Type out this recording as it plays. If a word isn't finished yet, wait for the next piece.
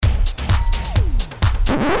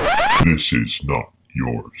This is not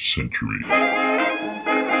your century.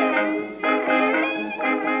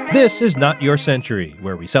 This is Not Your Century,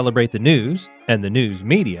 where we celebrate the news and the news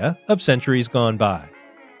media of centuries gone by.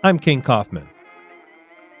 I'm King Kaufman.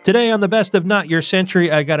 Today on the Best of Not Your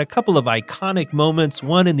Century, I got a couple of iconic moments,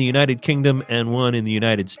 one in the United Kingdom and one in the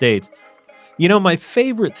United States. You know, my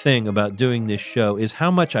favorite thing about doing this show is how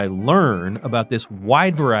much I learn about this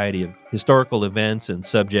wide variety of historical events and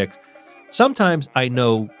subjects. Sometimes I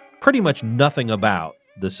know pretty much nothing about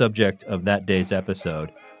the subject of that day's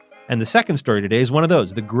episode. And the second story today is one of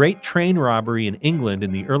those, the Great Train Robbery in England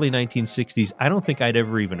in the early 1960s. I don't think I'd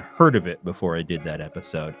ever even heard of it before I did that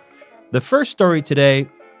episode. The first story today,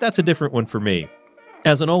 that's a different one for me.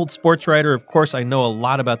 As an old sports writer, of course, I know a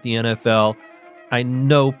lot about the NFL. I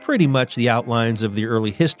know pretty much the outlines of the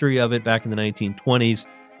early history of it back in the 1920s.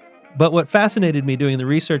 But what fascinated me doing the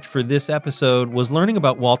research for this episode was learning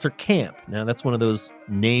about Walter Camp. Now, that's one of those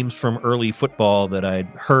names from early football that I'd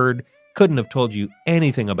heard. Couldn't have told you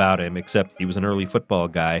anything about him except he was an early football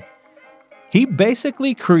guy. He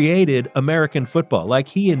basically created American football, like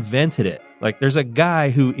he invented it. Like there's a guy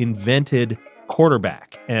who invented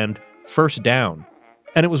quarterback and first down,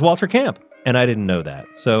 and it was Walter Camp, and I didn't know that.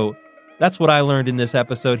 So that's what I learned in this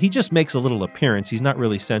episode. He just makes a little appearance. He's not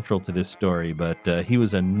really central to this story, but he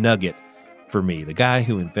was a nugget for me, the guy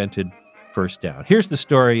who invented first down. Here's the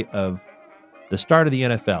story of the start of the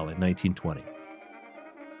NFL in 1920.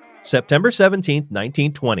 September 17th,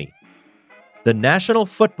 1920. The National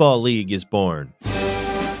Football League is born.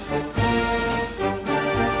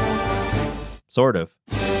 Sort of.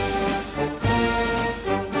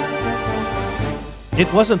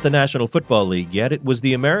 It wasn't the National Football League yet. It was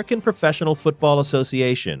the American Professional Football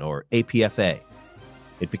Association, or APFA.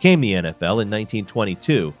 It became the NFL in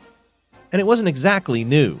 1922, and it wasn't exactly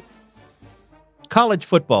new. College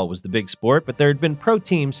football was the big sport, but there had been pro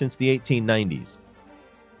teams since the 1890s.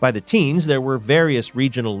 By the teens, there were various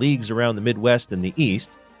regional leagues around the Midwest and the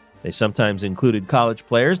East. They sometimes included college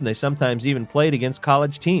players, and they sometimes even played against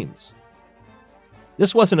college teams.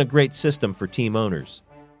 This wasn't a great system for team owners.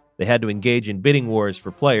 They had to engage in bidding wars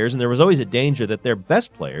for players, and there was always a danger that their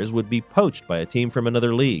best players would be poached by a team from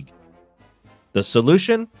another league. The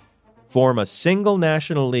solution? Form a single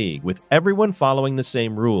national league with everyone following the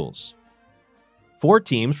same rules. 4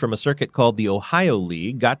 teams from a circuit called the Ohio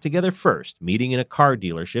League got together first, meeting in a car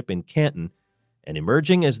dealership in Canton and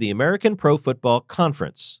emerging as the American Pro Football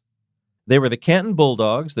Conference. They were the Canton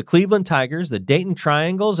Bulldogs, the Cleveland Tigers, the Dayton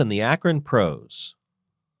Triangles, and the Akron Pros.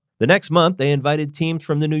 The next month, they invited teams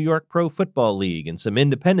from the New York Pro Football League and some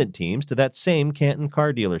independent teams to that same Canton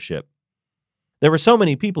car dealership. There were so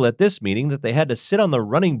many people at this meeting that they had to sit on the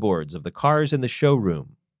running boards of the cars in the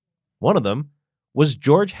showroom. One of them was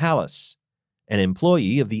George Halas, an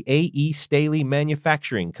employee of the A.E. Staley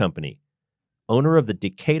Manufacturing Company, owner of the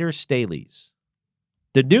Decatur Staleys.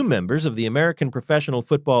 The new members of the American Professional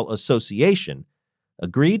Football Association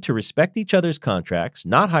agreed to respect each other's contracts,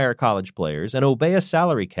 not hire college players, and obey a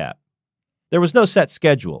salary cap. There was no set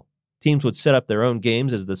schedule. Teams would set up their own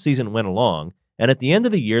games as the season went along, and at the end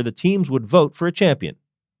of the year, the teams would vote for a champion.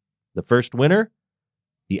 The first winner?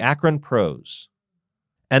 The Akron Pros.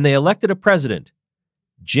 And they elected a president,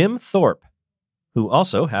 Jim Thorpe, who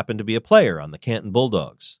also happened to be a player on the Canton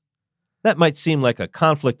Bulldogs. That might seem like a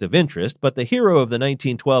conflict of interest, but the hero of the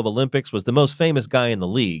 1912 Olympics was the most famous guy in the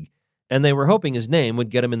league, and they were hoping his name would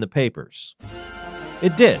get him in the papers.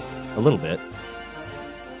 It did, a little bit.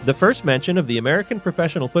 The first mention of the American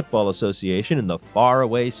Professional Football Association in the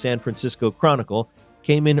faraway San Francisco Chronicle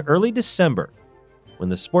came in early December, when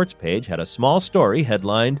the sports page had a small story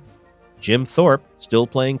headlined, "Jim Thorpe Still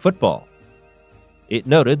Playing Football." It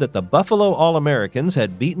noted that the Buffalo All-Americans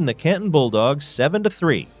had beaten the Canton Bulldogs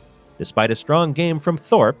 7-3, despite a strong game from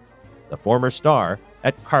Thorpe, the former star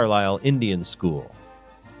at Carlisle Indian School.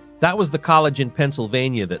 That was the college in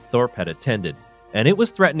Pennsylvania that Thorpe had attended, and it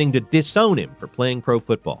was threatening to disown him for playing pro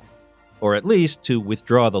football, or at least to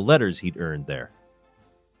withdraw the letters he'd earned there.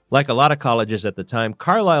 Like a lot of colleges at the time,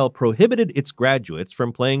 Carlisle prohibited its graduates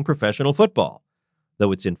from playing professional football,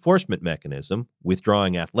 though its enforcement mechanism,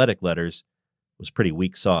 withdrawing athletic letters, was pretty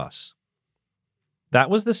weak sauce.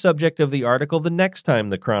 That was the subject of the article the next time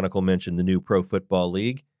the Chronicle mentioned the new Pro Football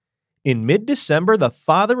League. In mid-December, the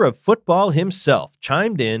father of football himself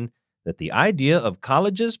chimed in that the idea of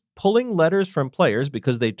colleges pulling letters from players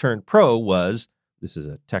because they turned pro was, this is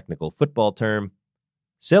a technical football term,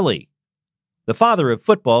 silly. The father of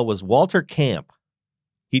football was Walter Camp.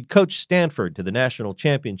 He'd coached Stanford to the national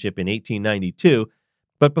championship in 1892,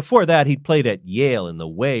 but before that he'd played at Yale in the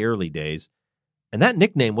way early days. And that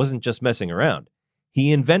nickname wasn't just messing around.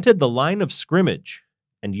 He invented the line of scrimmage,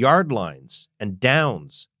 and yard lines and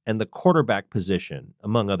downs and the quarterback position,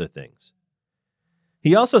 among other things.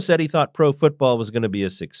 He also said he thought pro football was going to be a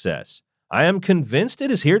success. "I am convinced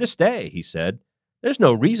it is here to stay," he said. "There's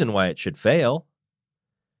no reason why it should fail."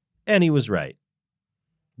 And he was right.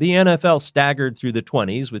 The NFL staggered through the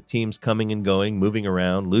 20s with teams coming and going, moving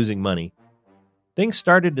around, losing money. Things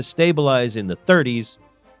started to stabilize in the 30s,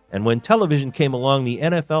 and when television came along, the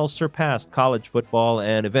NFL surpassed college football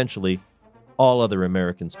and eventually all other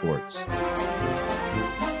American sports.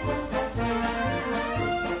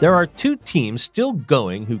 There are two teams still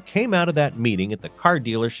going who came out of that meeting at the car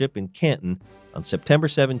dealership in Canton on September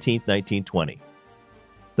 17, 1920.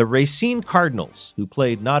 The Racine Cardinals, who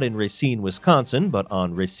played not in Racine, Wisconsin, but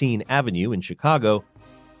on Racine Avenue in Chicago,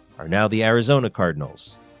 are now the Arizona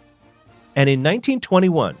Cardinals. And in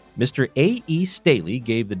 1921, Mr. A.E. Staley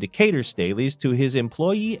gave the Decatur Staleys to his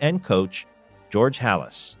employee and coach, George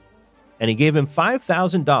Halas. And he gave him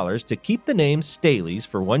 $5,000 to keep the name Staley's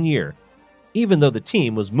for 1 year, even though the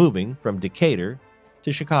team was moving from Decatur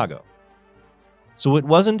to Chicago. So it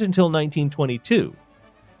wasn't until 1922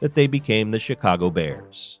 that they became the Chicago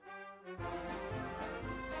Bears.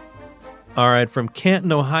 All right, from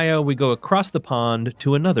Canton, Ohio, we go across the pond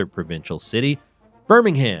to another provincial city,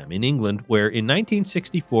 Birmingham in England, where in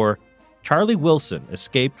 1964, Charlie Wilson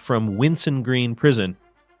escaped from Winson Green Prison.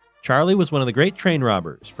 Charlie was one of the great train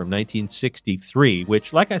robbers from 1963,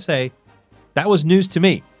 which, like I say, that was news to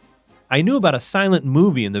me. I knew about a silent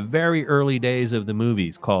movie in the very early days of the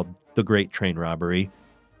movies called The Great Train Robbery,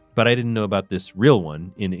 but I didn't know about this real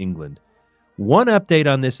one in England. One update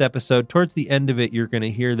on this episode, towards the end of it, you're going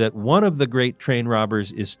to hear that one of the great train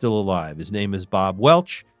robbers is still alive. His name is Bob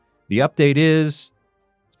Welch. The update is,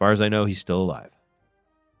 as far as I know, he's still alive.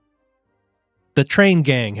 The train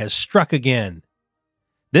gang has struck again.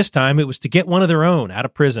 This time it was to get one of their own out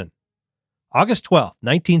of prison. August 12,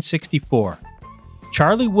 1964.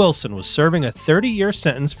 Charlie Wilson was serving a 30-year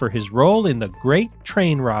sentence for his role in the Great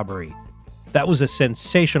Train Robbery. That was a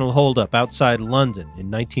sensational holdup outside London in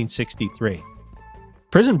 1963.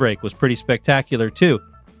 Prison Break was pretty spectacular, too.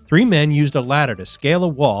 3 men used a ladder to scale a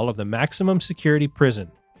wall of the maximum security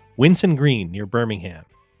prison, Winson Green, near Birmingham.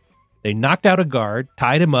 They knocked out a guard,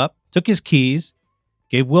 tied him up, took his keys,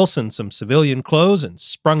 gave Wilson some civilian clothes, and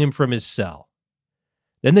sprung him from his cell.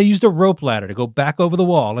 Then they used a rope ladder to go back over the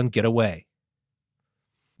wall and get away.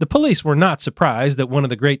 The police were not surprised that one of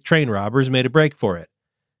the great train robbers made a break for it.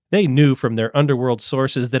 They knew from their underworld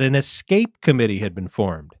sources that an escape committee had been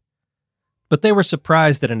formed. But they were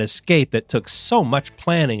surprised that an escape that took so much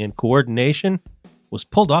planning and coordination was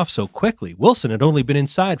pulled off so quickly. Wilson had only been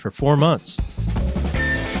inside for 4 months.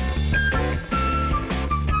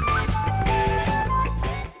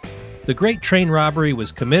 The Great Train Robbery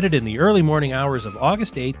was committed in the early morning hours of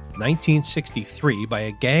August 8, 1963, by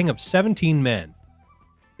a gang of 17 men.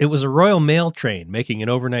 It was a Royal Mail train making an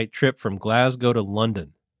overnight trip from Glasgow to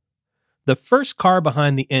London. The first car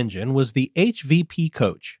behind the engine was the HVP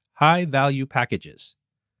coach, High Value Packages.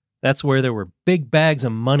 That's where there were big bags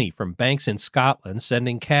of money from banks in Scotland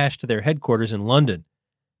sending cash to their headquarters in London.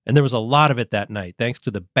 And there was a lot of it that night, thanks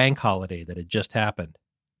to the bank holiday that had just happened.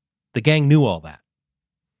 The gang knew all that.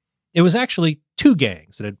 It was actually 2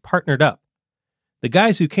 gangs that had partnered up. The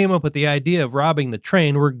guys who came up with the idea of robbing the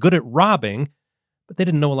train were good at robbing, but they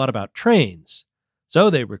didn't know a lot about trains. So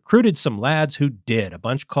they recruited some lads who did, a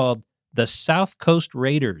bunch called the South Coast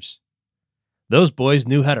Raiders. Those boys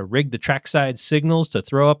knew how to rig the trackside signals to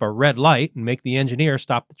throw up a red light and make the engineer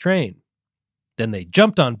stop the train. Then they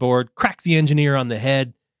jumped on board, cracked the engineer on the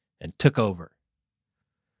head, and took over.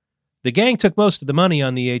 The gang took most of the money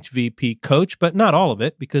on the HVP coach, but not all of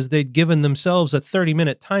it, because they'd given themselves a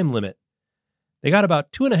 30-minute time limit. They got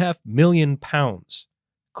about £2.5 million,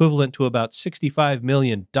 equivalent to about $65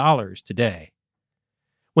 million today.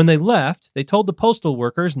 When they left, they told the postal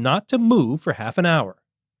workers not to move for half an hour.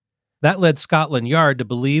 That led Scotland Yard to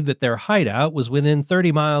believe that their hideout was within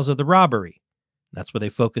 30 miles of the robbery. That's where they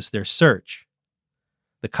focused their search.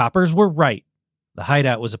 The coppers were right. The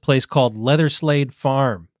hideout was a place called Leatherslade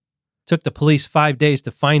Farm. It took the police 5 days to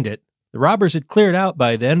find it. The robbers had cleared out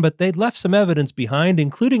by then, but they'd left some evidence behind,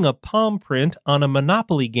 including a palm print on a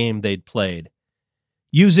Monopoly game they'd played.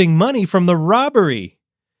 Using money from the robbery.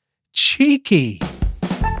 Cheeky.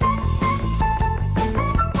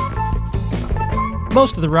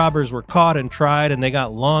 Most of the robbers were caught and tried, and they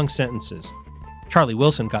got long sentences. Charlie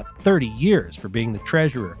Wilson got 30 years for being the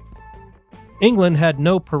treasurer. England had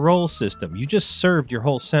no parole system. You just served your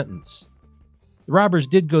whole sentence. The robbers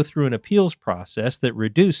did go through an appeals process that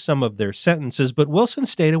reduced some of their sentences, but Wilson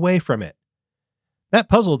stayed away from it. That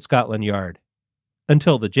puzzled Scotland Yard.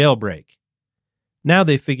 Until the jailbreak. Now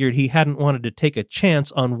they figured he hadn't wanted to take a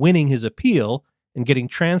chance on winning his appeal and getting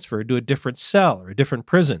transferred to a different cell or a different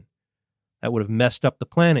prison. That would have messed up the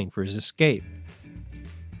planning for his escape.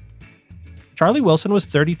 Charlie Wilson was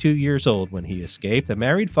 32 years old when he escaped, a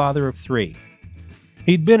married father of 3.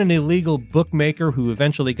 He'd been an illegal bookmaker who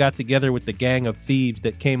eventually got together with the gang of thieves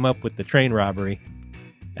that came up with the train robbery.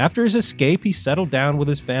 After his escape, he settled down with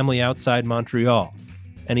his family outside Montreal,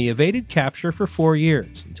 and he evaded capture for 4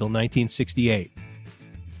 years, until 1968.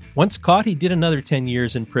 Once caught, he did another 10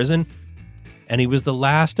 years in prison, and he was the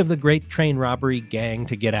last of the great train robbery gang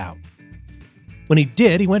to get out. When he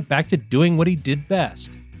did, he went back to doing what he did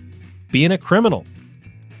best, being a criminal.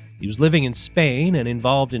 He was living in Spain and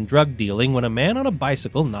involved in drug dealing when a man on a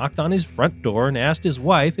bicycle knocked on his front door and asked his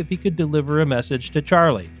wife if he could deliver a message to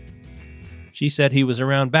Charlie. She said he was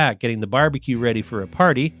around back getting the barbecue ready for a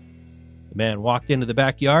party. The man walked into the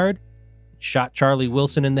backyard and shot Charlie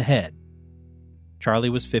Wilson in the head. Charlie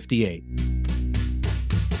was 58.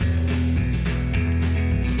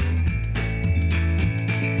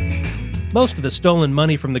 Most of the stolen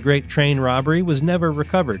money from the great train robbery was never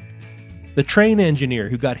recovered. The train engineer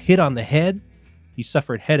who got hit on the head, he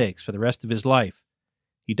suffered headaches for the rest of his life.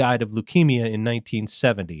 He died of leukemia in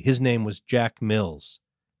 1970. His name was Jack Mills.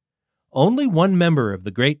 Only one member of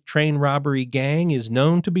the great train robbery gang is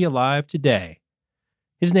known to be alive today.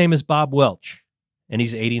 His name is Bob Welch, and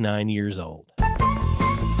he's 89 years old.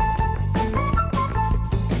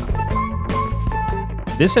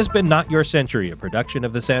 This has been Not Your Century, a production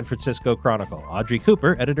of the San Francisco Chronicle. Audrey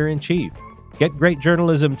Cooper, editor-in-chief. Get great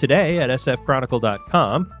journalism today at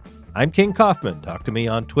sfchronicle.com. I'm King Kaufman. Talk to me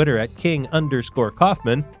on Twitter at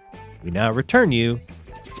King_Kaufman. We now return you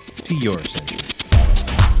to your century.